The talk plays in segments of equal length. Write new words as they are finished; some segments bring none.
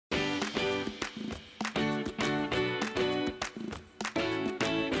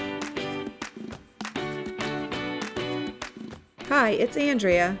Hi, it's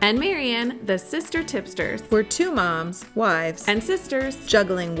Andrea. And Marianne, the Sister Tipsters. We're two moms, wives, and sisters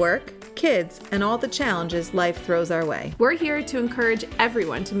juggling work, kids, and all the challenges life throws our way. We're here to encourage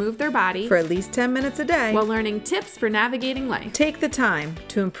everyone to move their body for at least 10 minutes a day while learning tips for navigating life. Take the time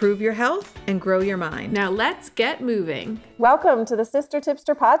to improve your health and grow your mind. Now let's get moving. Welcome to the Sister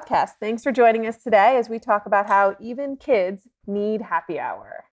Tipster podcast. Thanks for joining us today as we talk about how even kids need happy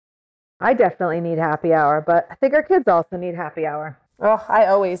hour. I definitely need happy hour, but I think our kids also need happy hour. Oh, I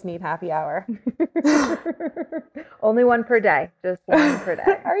always need happy hour. Only one per day, just one per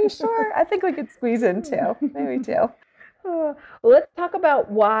day. Are you sure? I think we could squeeze in two, maybe two. Well, let's talk about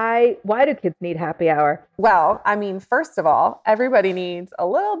why do kids need happy hour? Well, I mean, first of all, everybody needs a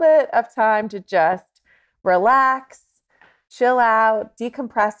little bit of time to just relax, chill out,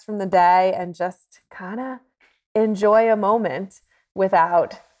 decompress from the day, and just kind of enjoy a moment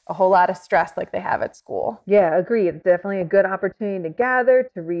without a whole lot of stress like they have at school. Yeah, agreed. It's definitely a good opportunity to gather,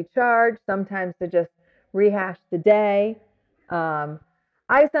 to recharge, sometimes to just rehash the day.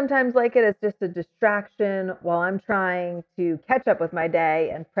 I sometimes like it as just a distraction while I'm trying to catch up with my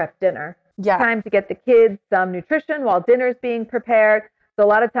day and prep dinner. Yeah. Time to get the kids some nutrition while dinner's being prepared. So a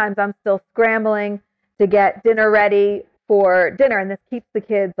lot of times I'm still scrambling to get dinner ready for dinner, and this keeps the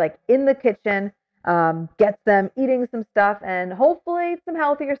kids like in the kitchen, gets them eating some stuff and hopefully some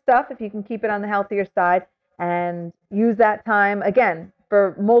healthier stuff if you can keep it on the healthier side, and use that time again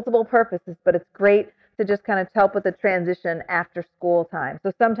for multiple purposes. But it's great to just kind of help with the transition after school time.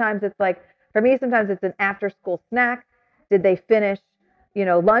 So sometimes it's like, for me, sometimes it's an after school snack. Did they finish,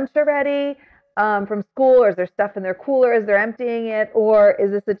 lunch already from school, or is there stuff in their cooler as they're emptying it? Or is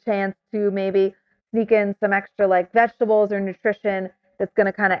this a chance to maybe sneak in some extra like vegetables or nutrition that's going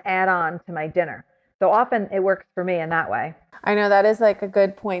to kind of add on to my dinner? So often it works for me in that way. I know that is like a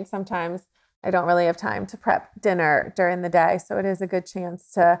good point. Sometimes I don't really have time to prep dinner during the day. So it is a good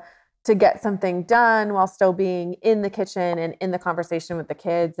chance to get something done while still being in the kitchen and in the conversation with the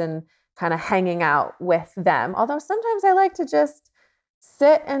kids and kind of hanging out with them. Although sometimes I like to just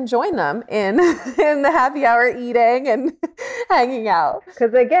sit and join them in the happy hour eating and hanging out.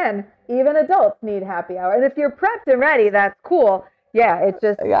 Because again, even adults need happy hour. And if you're prepped and ready, that's cool. Yeah, it's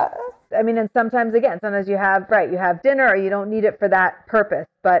just, I mean, and sometimes you have dinner or you don't need it for that purpose,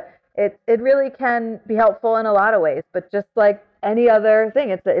 but it really can be helpful in a lot of ways. But just like any other thing,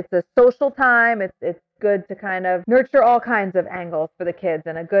 it's a social time. It's good to kind of nurture all kinds of angles for the kids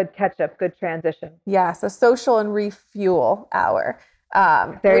and a good catch up, good transition. Yeah, so social and refuel hour.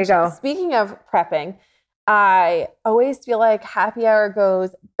 There you go. Speaking of prepping, I always feel like happy hour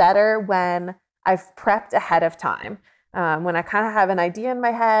goes better when I've prepped ahead of time. When I kind of have an idea in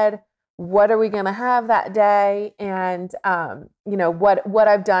my head, what are we going to have that day? And, what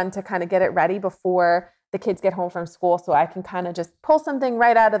I've done to kind of get it ready before the kids get home from school, so I can kind of just pull something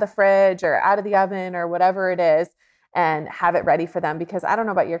right out of the fridge or out of the oven or whatever it is and have it ready for them. Because I don't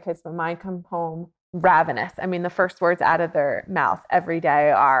know about your kids, but mine come home ravenous. I mean, the first words out of their mouth every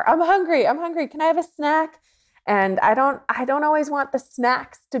day are, I'm hungry. Can I have a snack? And I don't always want the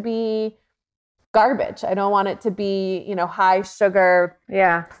snacks to be garbage. I don't want it to be, high sugar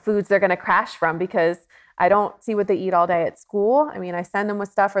foods they're going to crash from, because I don't see what they eat all day at school. I mean, I send them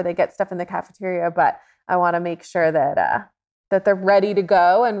with stuff or they get stuff in the cafeteria, but I want to make sure that they're ready to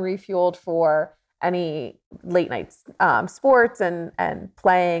go and refueled for any late night sports and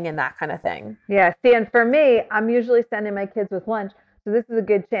playing and that kind of thing. Yeah. See, and for me, I'm usually sending my kids with lunch. So this is a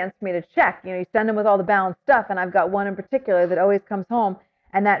good chance for me to check. You send them with all the balanced stuff, and I've got one in particular that always comes home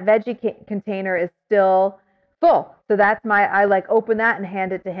and that veggie container is still full. So that's I open that and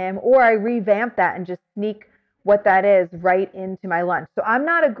hand it to him, or I revamp that and just sneak what that is right into my lunch. So I'm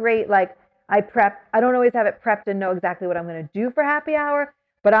not a great, I don't always have it prepped and know exactly what I'm going to do for happy hour,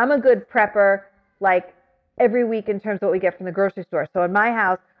 but I'm a good prepper, every week in terms of what we get from the grocery store. So in my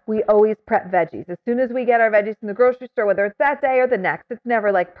house, we always prep veggies. As soon as we get our veggies from the grocery store, whether it's that day or the next, it's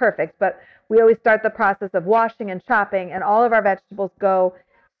never perfect, but we always start the process of washing and chopping, and all of our vegetables go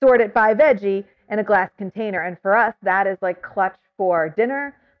sorted by veggie in a glass container. And for us, that is clutch for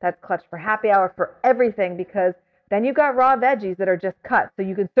dinner. That's clutch for happy hour, for everything, because then you've got raw veggies that are just cut. So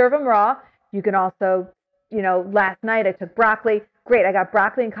you can serve them raw. You can also, last night I took broccoli. Great. I got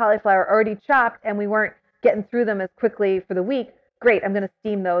broccoli and cauliflower already chopped, and we weren't getting through them as quickly for the week. Great. I'm going to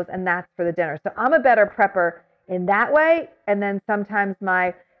steam those, and that's for the dinner. So I'm a better prepper in that way. And then sometimes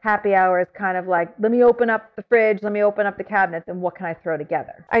my happy hour is kind of let me open up the fridge, let me open up the cabinets, and what can I throw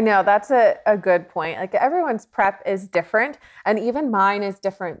together? I know, that's a good point. Everyone's prep is different, and even mine is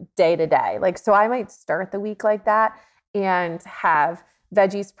different day to day. So I might start the week like that and have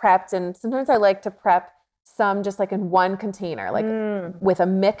veggies prepped, and sometimes I like to prep some just like in one container, like with a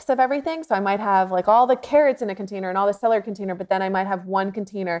mix of everything. So I might have like all the carrots in a container and all the celery container, but then I might have one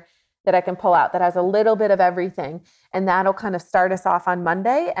container that I can pull out that has a little bit of everything. And that'll kind of start us off on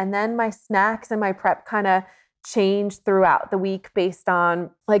Monday. And then my snacks and my prep kind of change throughout the week based on,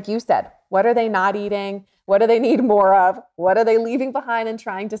 like you said, what are they not eating? What do they need more of? What are they leaving behind and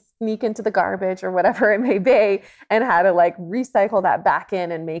trying to sneak into the garbage or whatever it may be, and how to like recycle that back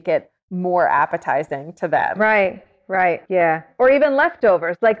in and make it more appetizing to them. Right. Yeah. Or even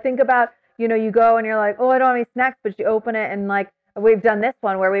leftovers. Like think about, you go and you're like, oh, I don't have any snacks, but you open it and like we've done this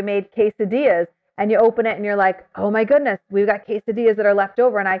one where we made quesadillas and you open it and you're like, oh my goodness, we've got quesadillas that are left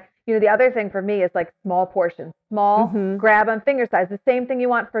over. And the other thing for me is like small portions, grab them finger size, the same thing you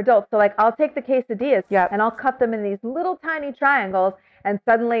want for adults. So like I'll take the quesadillas and I'll cut them in these little tiny triangles, and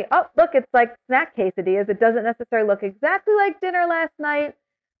suddenly, oh, look, it's like snack quesadillas. It doesn't necessarily look exactly like dinner last night.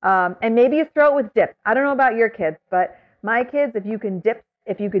 And maybe you throw it with dips. I don't know about your kids, but my kids, if you could dip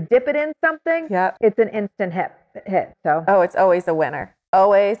it in something, it's an instant hit. So it's always a winner.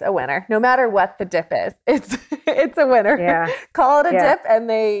 Always a winner. No matter what the dip is, it's a winner. Yeah. Call it a dip, and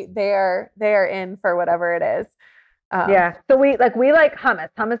they are in for whatever it is. So we like hummus.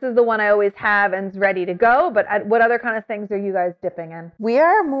 Hummus is the one I always have and is ready to go. But what other kind of things are you guys dipping in? We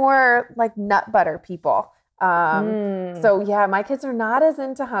are more like nut butter people. So yeah, my kids are not as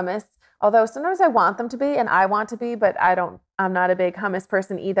into hummus, although sometimes I want them to be and I want to be, but I'm not a big hummus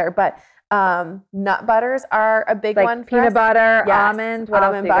person either. But nut butters are a big one. Peanut butter, almond, what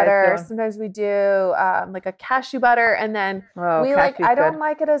almond else butter. Sometimes we do like a cashew butter, and then I don't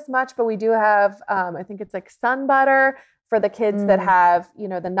like it as much, but we do have I think it's like sun butter for the kids that have,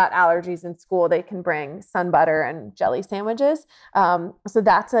 the nut allergies in school. They can bring sun butter and jelly sandwiches. So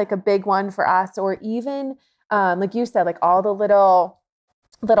that's like a big one for us. Or even like you said, like all the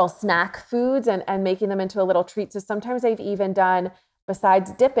little snack foods and making them into a little treat. So sometimes they've even done,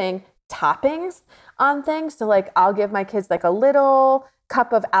 besides dipping, toppings on things. So like I'll give my kids like a little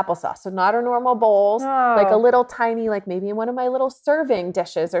cup of applesauce. So not our normal bowls, like a little tiny, like maybe in one of my little serving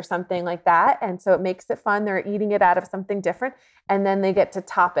dishes or something like that. And so it makes it fun. They're eating it out of something different. And then they get to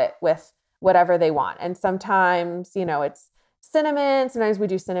top it with whatever they want. And sometimes, it's cinnamon. Sometimes we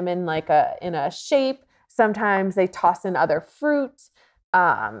do cinnamon like in a shape. Sometimes they toss in other fruit.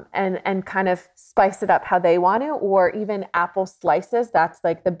 And kind of spice it up how they want to, or even apple slices. That's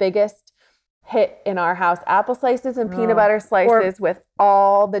like the biggest hit in our house. Apple slices and peanut butter slices with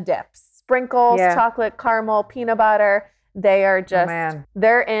all the dips, sprinkles, chocolate, caramel, peanut butter. They are just,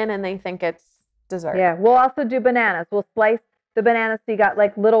 they're in and they think it's dessert. Yeah. We'll also do bananas. We'll slice the bananas. So you got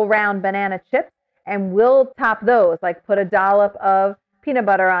like little round banana chips, and we'll top those, like put a dollop of peanut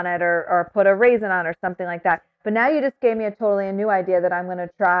butter on it or put a raisin on or something like that. But now you just gave me a new idea that I'm going to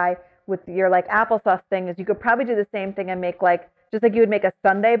try with your like applesauce thing. Is you could probably do the same thing and make like, just like you would make a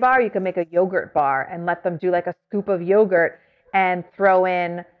sundae bar, you could make a yogurt bar and let them do like a scoop of yogurt and throw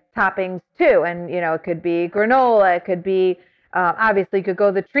in toppings too. And, it could be granola. It could be, obviously you could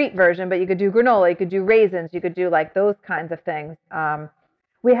go the treat version, but you could do granola. You could do raisins. You could do like those kinds of things.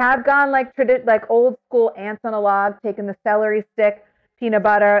 We have gone like old school ants on a log, taking the celery stick, peanut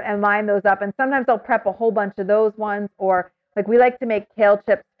butter, and line those up. And sometimes I'll prep a whole bunch of those ones. Or like we like to make kale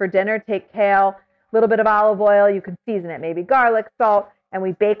chips for dinner. Take kale, a little bit of olive oil. You can season it, maybe garlic, salt, and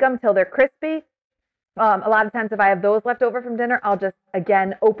we bake them till they're crispy. A lot of times if I have those left over from dinner, I'll just,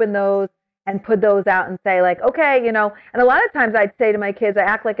 again, open those and put those out and say like, okay, and a lot of times I'd say to my kids, I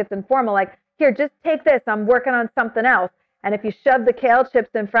act like it's informal, like, here, just take this. I'm working on something else. And if you shove the kale chips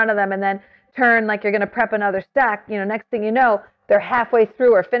in front of them and then turn like you're going to prep another stack, next thing you know, they're halfway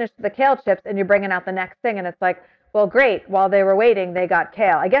through or finished the kale chips and you're bringing out the next thing. And it's like, well, great. While they were waiting, they got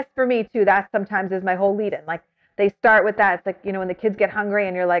kale. I guess for me too, that sometimes is my whole lead in. Like they start with that. It's like, when the kids get hungry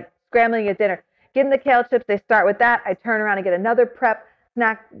and you're like scrambling at dinner, give them the kale chips. They start with that. I turn around and get another prep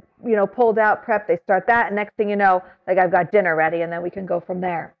snack, pulled out prep. They start that. And next thing you know, like I've got dinner ready and then we can go from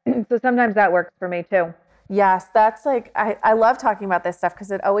there. So sometimes that works for me too. Yes, that's like, I love talking about this stuff because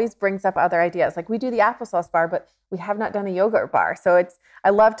it always brings up other ideas. Like we do the applesauce bar, but we have not done a yogurt bar. So I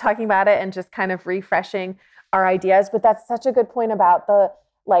love talking about it and just kind of refreshing our ideas. But that's such a good point about the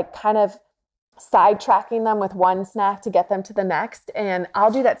like kind of sidetracking them with one snack to get them to the next. And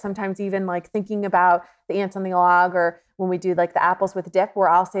I'll do that sometimes even like thinking about the ants on the log, or when we do like the apples with dip, where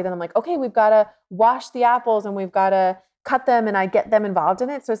I'll say to them like, okay, we've got to wash the apples and we've got to cut them, and I get them involved in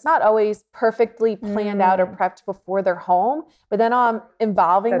it. So it's not always perfectly planned out or prepped before they're home, but then I'm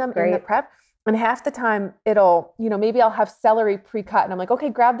involving them in the prep. And half the time it'll, maybe I'll have celery pre-cut and I'm like, okay,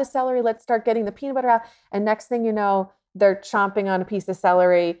 grab the celery. Let's start getting the peanut butter out. And next thing you know, they're chomping on a piece of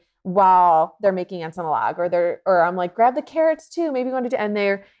celery while they're making ensalada, or I'm like, grab the carrots too. Maybe you want to do, and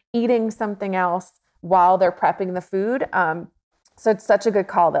they're eating something else while they're prepping the food. So it's such a good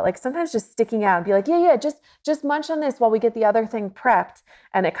call that like sometimes just sticking out and be like, yeah, just munch on this while we get the other thing prepped.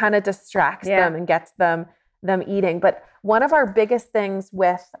 And it kind of distracts them and gets them eating. But one of our biggest things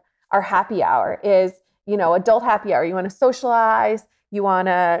with our happy hour is, adult happy hour. You want to socialize, you want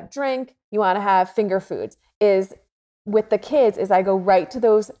to drink, you want to have finger foods. Is with the kids is I go right to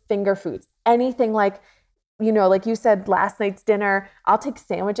those finger foods. Anything like, like you said, last night's dinner, I'll take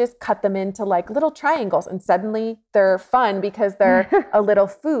sandwiches, cut them into like little triangles, and suddenly they're fun because they're a little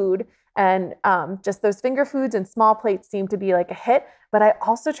food. And just those finger foods and small plates seem to be like a hit. But I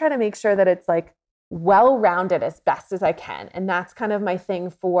also try to make sure that it's like well-rounded as best as I can. And that's kind of my thing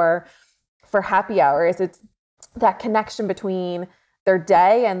for happy hour is it's that connection between their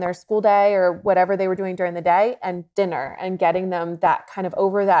day and their school day or whatever they were doing during the day and dinner, and getting them that kind of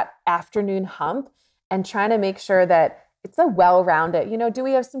over that afternoon hump and trying to make sure that it's a well-rounded, do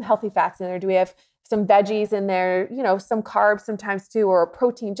we have some healthy fats in there? Do we have some veggies in there? Some carbs sometimes too, or a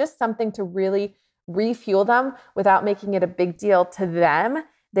protein, just something to really refuel them without making it a big deal to them.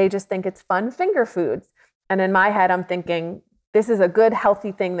 They just think it's fun finger foods. And in my head, I'm thinking, this is a good,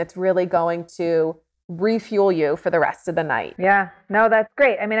 healthy thing that's really going to refuel you for the rest of the night. Yeah, no, that's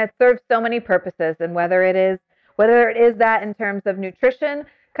great. I mean, it serves so many purposes, and whether it is that in terms of nutrition,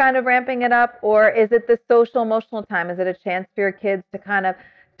 kind of ramping it up, or is it the social emotional time? Is it a chance for your kids to kind of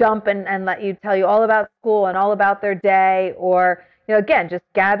dump and let you tell you all about school and all about their day, or again, just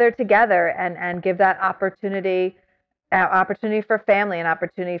gather together and give that opportunity for family and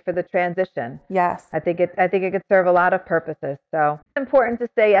opportunity for the transition. Yes. I think it could serve a lot of purposes. So it's important to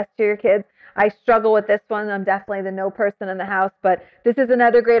say yes to your kids. I struggle with this one. I'm definitely the no person in the house, but this is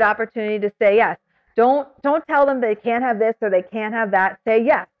another great opportunity to say yes. Don't tell them they can't have this or they can't have that. Say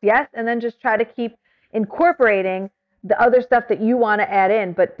yes, and then just try to keep incorporating the other stuff that you want to add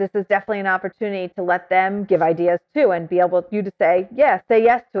in. But this is definitely an opportunity to let them give ideas too, and be able you to say yes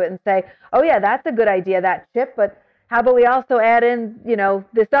to it and say, oh yeah, that's a good idea, that chip, but how about we also add in,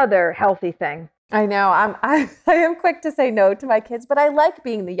 this other healthy thing? I know I am quick to say no to my kids, but I like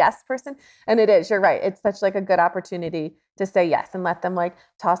being the yes person. And it is, you're right. It's such like a good opportunity to say yes and let them like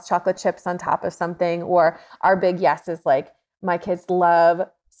toss chocolate chips on top of something. Or our big yes is like, my kids love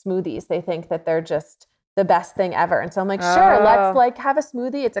smoothies. They think that they're just the best thing ever. And so I'm like, sure, let's like have a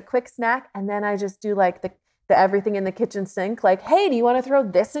smoothie. It's a quick snack. And then I just do like the everything in the kitchen sink. Like, hey, do you want to throw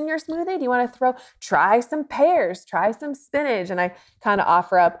this in your smoothie? Do you want to try some pears, try some spinach? And I kind of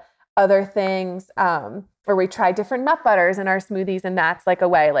offer up other things, or we try different nut butters in our smoothies. And that's like a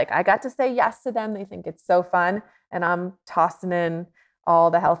way, like I got to say yes to them. They think it's so fun. And I'm tossing in all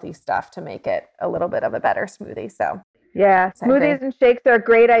the healthy stuff to make it a little bit of a better smoothie. So yeah, smoothies and shakes are a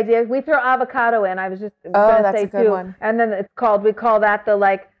great idea. We throw avocado in. I was just going to say too. One. And then we call that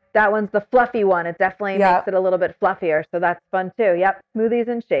that one's the fluffy one. It definitely makes it a little bit fluffier. So that's fun too. Yep. Smoothies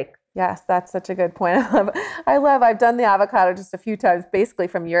and shakes. Yes, that's such a good point. I've done the avocado just a few times, basically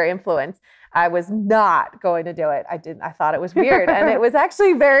from your influence. I was not going to do it. I thought it was weird, and it was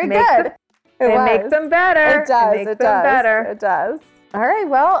actually very good. It makes them better. It does. It does. All right.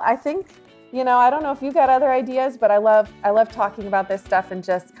 Well, I think, I don't know if you got other ideas, but I love talking about this stuff and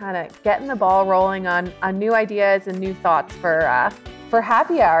just kind of getting the ball rolling on new ideas and new thoughts for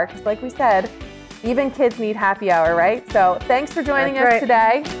happy hour. Because like we said, even kids need happy hour, right? So thanks for joining us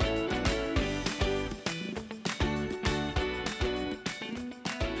today.